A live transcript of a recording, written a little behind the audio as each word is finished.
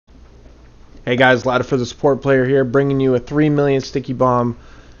Hey guys, Laddifer the support player here, bringing you a 3 million sticky bomb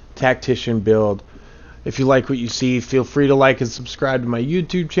tactician build. If you like what you see, feel free to like and subscribe to my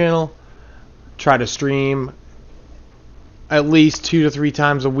YouTube channel. Try to stream at least 2 to 3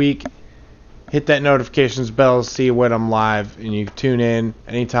 times a week. Hit that notifications bell, see when I'm live, and you can tune in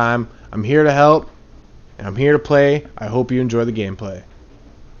anytime. I'm here to help, and I'm here to play. I hope you enjoy the gameplay.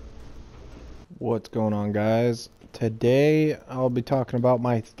 What's going on, guys? Today I'll be talking about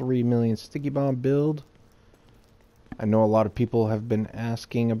my 3 million sticky bomb build. I know a lot of people have been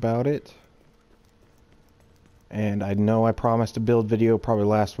asking about it, and I know I promised a build video probably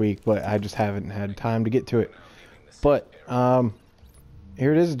last week, but I just haven't had time to get to it. But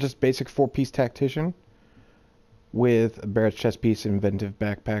here it is, just basic 4-piece tactician with a Barrett's chest piece and inventive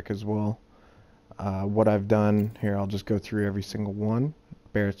backpack as well. What I've done here, I'll just go through every single one.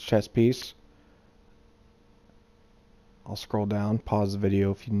 Barrett's chest piece. I'll scroll down, pause the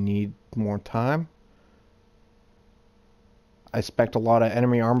video if you need more time. I spec'd a lot of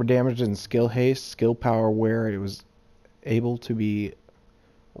enemy armor damage and skill haste, skill power where it was able to be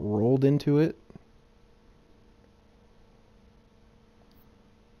rolled into it.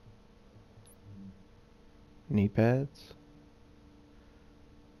 Knee pads.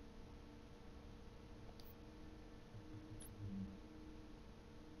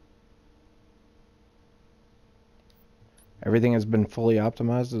 Everything has been fully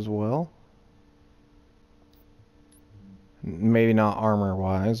optimized as well. Maybe not armor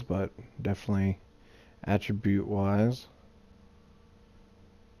wise, but definitely attribute wise.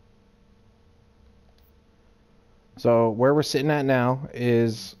 So where we're sitting at now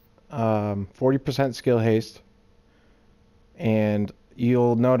is 40% skill haste, and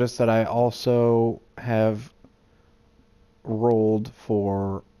you'll notice that I also have rolled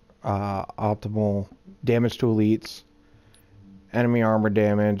for optimal damage to elites, enemy armor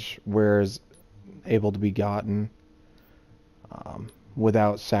damage where is able to be gotten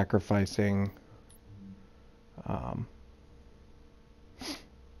without sacrificing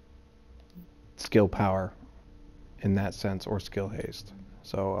skill power in that sense, or skill haste.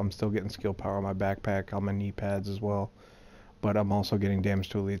 So I'm still getting skill power on my backpack, on my knee pads as well, but I'm also getting damage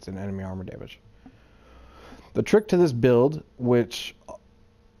to elites and enemy armor damage. The trick to this build, which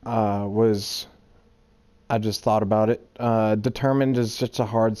was, I just thought about it, determined is just a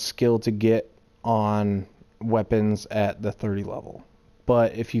hard skill to get on weapons at the 30 level.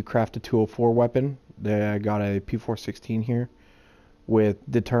 But if you craft a 204 weapon, I got a P416 here with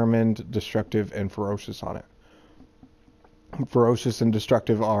determined, destructive, and ferocious on it. Ferocious and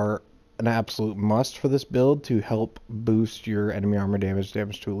destructive are an absolute must for this build to help boost your enemy armor damage,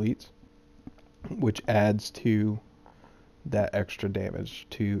 damage to elites, which adds to that extra damage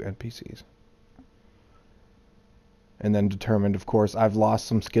to NPCs. And then determined, of course, I've lost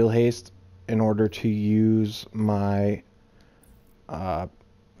some skill haste in order to use my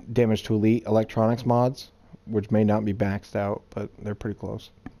damage to elite electronics mods, which may not be maxed out, but they're pretty close.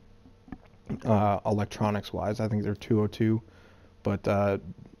 Electronics wise, I think they're 202, but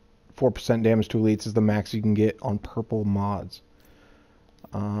 4% damage to elites is the max you can get on purple mods.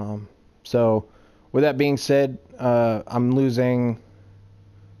 So with that being said, I'm losing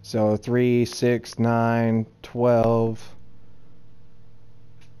 3, 6, 9, 12,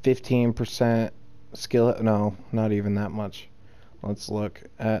 15% skill. No, not even that much. Let's look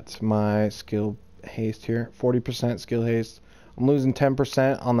at my skill haste here. 40% skill haste. I'm losing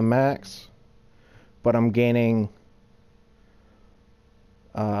 10% on the max, but I'm gaining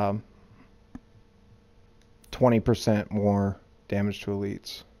 20% more damage to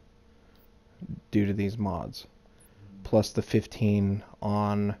elites due to these mods, plus the 15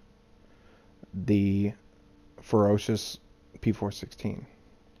 on the ferocious P416.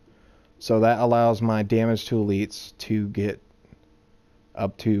 So that allows my damage to elites to get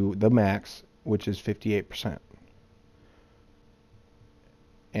up to the max, which is 58%.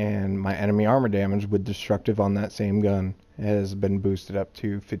 And my enemy armor damage with destructive on that same gun has been boosted up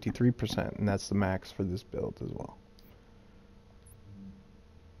to 53%, and that's the max for this build as well.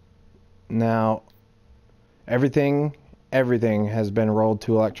 Now, everything has been rolled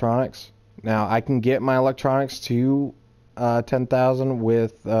to electronics. Now, I can get my electronics to 10,000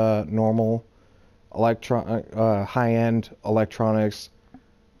 with normal high-end electronics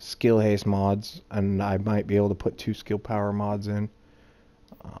skill haste mods, and I might be able to put 2 skill power mods in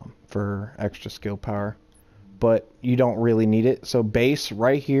for extra skill power, but you don't really need it. So base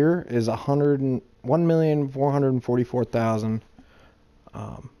right here is 1,444,000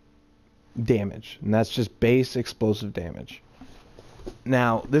 damage, and that's just base explosive damage.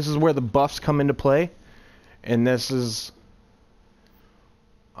 Now this is where the buffs come into play, and this is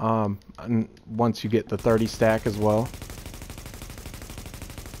And once you get the 30 stack as well.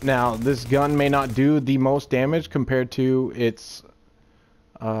 Now, this gun may not do the most damage compared to its,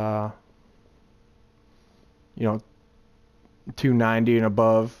 you know, 290 and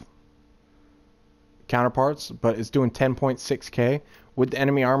above counterparts, but it's doing 10.6k. With the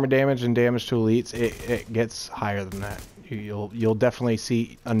enemy armor damage and damage to elites, it gets higher than that. You'll definitely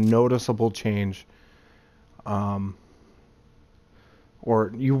see a noticeable change. Or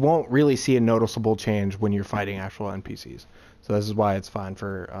you won't really see a noticeable change when you're fighting actual NPCs. So this is why it's fine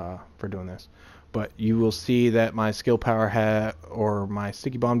for doing this. But you will see that my skill power or my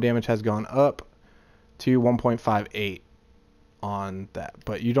sticky bomb damage has gone up to 1.58 on that.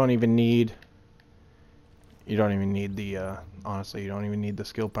 But you don't even need the honestly, you don't even need the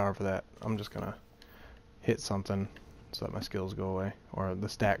skill power for that. I'm just gonna hit something so that my skills go away or the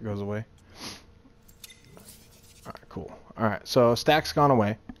stack goes away. Alright, cool. Alright, so stack's gone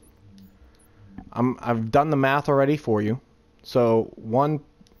away. I've done the math already for you. So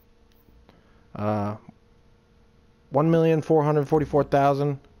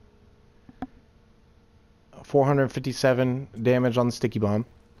 1,444,457 damage on the sticky bomb.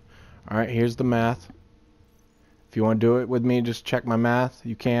 Alright, here's the math. If you want to do it with me, just check my math.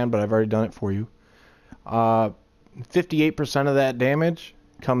 You can, but I've already done it for you. 58% of that damage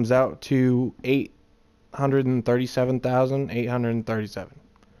comes out to 837,837.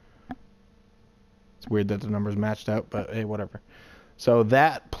 It's weird that the numbers matched out, but hey, whatever. So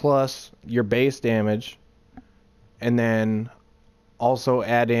that plus your base damage, and then also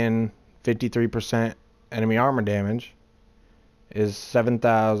add in 53% enemy armor damage, is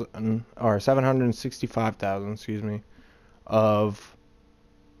 765,000, excuse me, of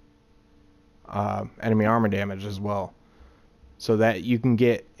enemy armor damage as well. So that you can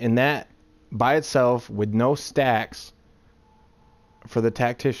get in that by itself with no stacks for the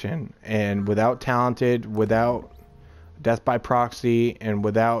tactician, and without talented, without death by proxy, and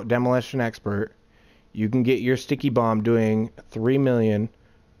without demolition expert, you can get your sticky bomb doing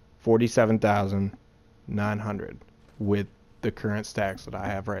 3,047,900 with the current stacks that I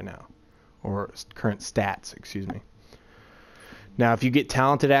have right now, or current stats, excuse me. Now, if you get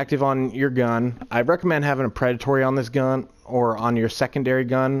talented active on your gun, I recommend having a predatory on this gun or on your secondary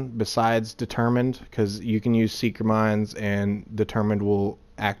gun besides determined, because you can use seeker mines and determined will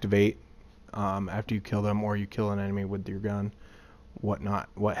activate after you kill them, or you kill an enemy with your gun, whatnot,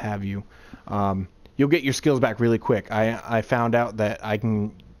 what have you. You'll get your skills back really quick. I found out that I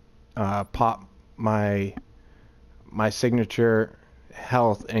can pop my signature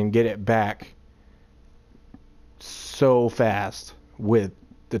health and get it back so fast with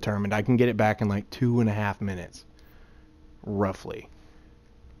determined. I can get it back in like 2.5 minutes, roughly,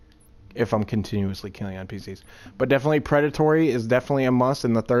 if I'm continuously killing NPCs. But definitely predatory is definitely a must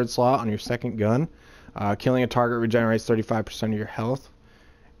in the third slot on your second gun. Killing a target regenerates 35% of your health,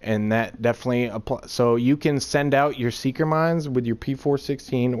 and that definitely applies. So you can send out your seeker mines with your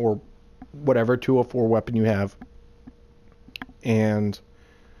P416 or whatever 204 weapon you have, and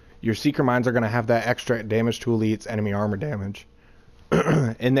your seeker mines are going to have that extra damage to elites, enemy armor damage.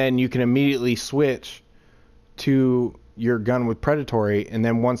 And then you can immediately switch to your gun with predatory, and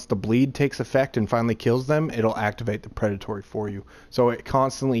then once the bleed takes effect and finally kills them, it'll activate the predatory for you. So it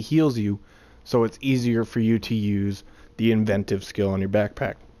constantly heals you, so it's easier for you to use the inventive skill on your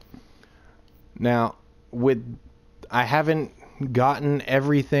backpack. Now, I haven't gotten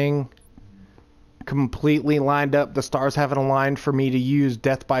everything completely lined up. The stars haven't aligned for me to use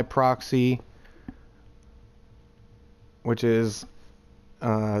death by proxy, which is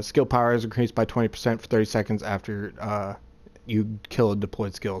skill power is increased by 20% for 30 seconds after you kill a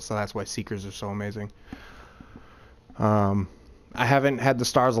deployed skill. So that's why seekers are so amazing. I haven't had the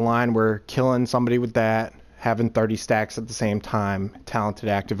stars align where killing somebody with that, having 30 stacks at the same time, talented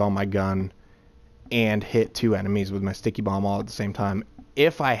active on my gun, and hit 2 enemies with my sticky bomb all at the same time.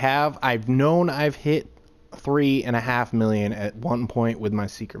 If I have, I've known I've hit 3.5 million at one point with my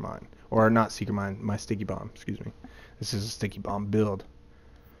seeker mine, or not seeker mine, my sticky bomb, excuse me. This is a sticky bomb build,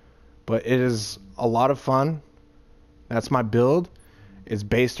 but it is a lot of fun. That's my build. It's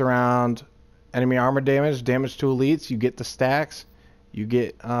based around enemy armor damage, damage to elites. You get the stacks, you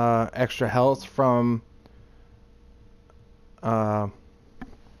get extra health from damage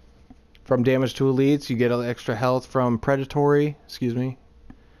to elites. You get extra health from predatory, excuse me,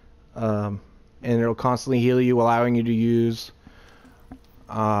 and it'll constantly heal you, allowing you to use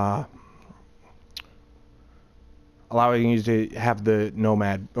allowing you to have the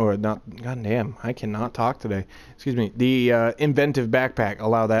nomad, or not, goddamn, I cannot talk today, excuse me, the inventive backpack,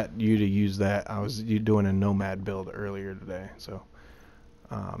 allow you to use that. I was doing a nomad build earlier today, so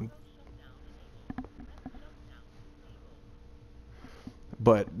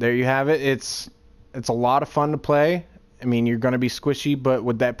But there you have it. It's a lot of fun to play. I mean, you're going to be squishy, but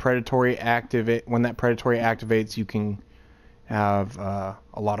with that predatory when that predatory activates, you can have a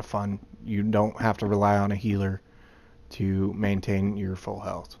lot of fun. You don't have to rely on a healer to maintain your full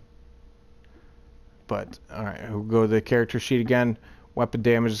health. But alright, we'll go to the character sheet again. Weapon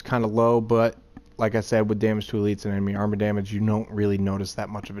damage is kind of low, but like I said, with damage to elites and enemy armor damage, you don't really notice that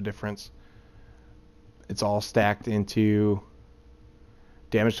much of a difference. It's all stacked into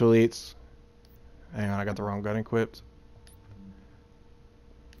damage to elites. Hang on, I got the wrong gun equipped.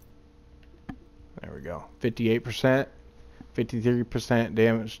 There we go. 58%, 53%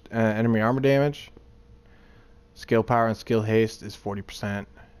 damage, enemy armor damage. Skill power and skill haste is 40%.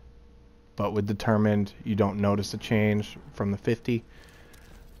 But with determined, you don't notice a change from the 50.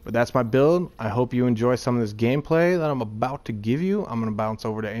 But that's my build. I hope you enjoy some of this gameplay that I'm about to give you. I'm going to bounce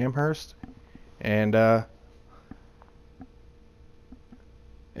over to Amherst. And I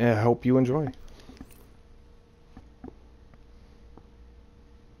hope you enjoy.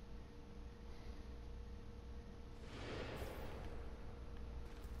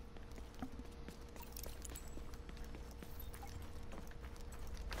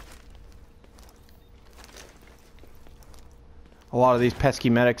 A lot of these pesky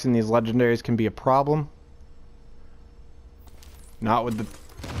medics in these legendaries can be a problem. Not with the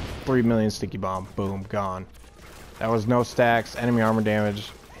 3 million sticky bomb. Boom, gone. That was no stacks. Enemy armor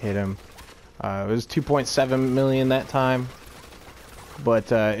damage hit him. It was 2.7 million that time. But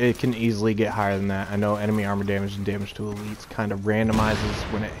it can easily get higher than that. I know enemy armor damage and damage to elites kind of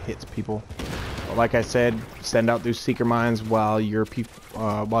randomizes when it hits people. But like I said, send out those seeker mines while your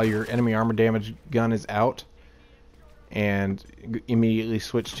enemy armor damage gun is out. And immediately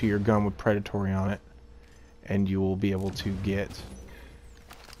switch to your gun with predatory on it, and you will be able to get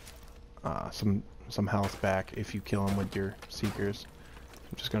some health back if you kill them with your seekers.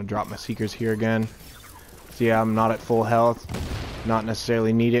 I'm just gonna drop my seekers here again. See, I'm not at full health, not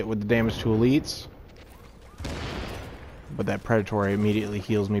necessarily need it with the damage to elites, but that predatory immediately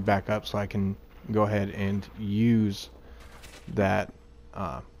heals me back up, so I can go ahead and use that.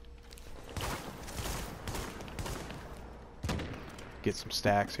 Get some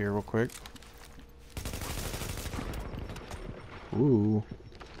stacks here real quick. Ooh.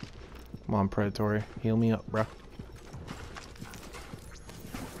 Come on, predatory. Heal me up, bro.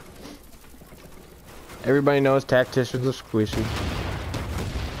 Everybody knows tacticians are squishy.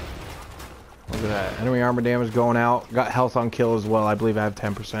 Look at that. Enemy armor damage going out. Got health on kill as well. I believe I have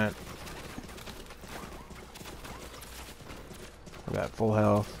 10%. Look at that. Full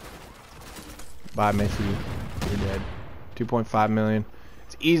health. Bye, Missy. You're dead. 2.5 million.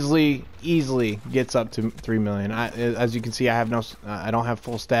 It's easily gets up to 3 million. As you can see, I don't have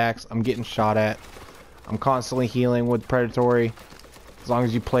full stacks. I'm getting shot at. I'm constantly healing with predatory. As long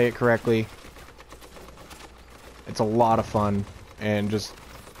as you play it correctly, it's a lot of fun, and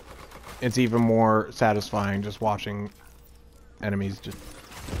it's even more satisfying just watching enemies just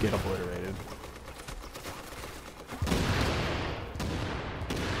get obliterated.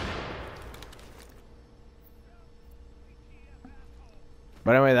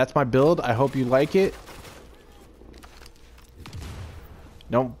 But anyway, that's my build. I hope you like it.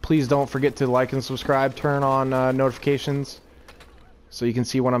 Please don't forget to like and subscribe. Turn on notifications so you can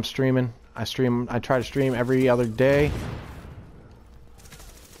see when I'm streaming. I try to stream every other day.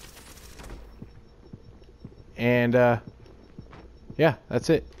 And yeah, that's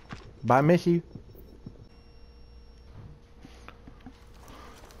it. Bye, miss you.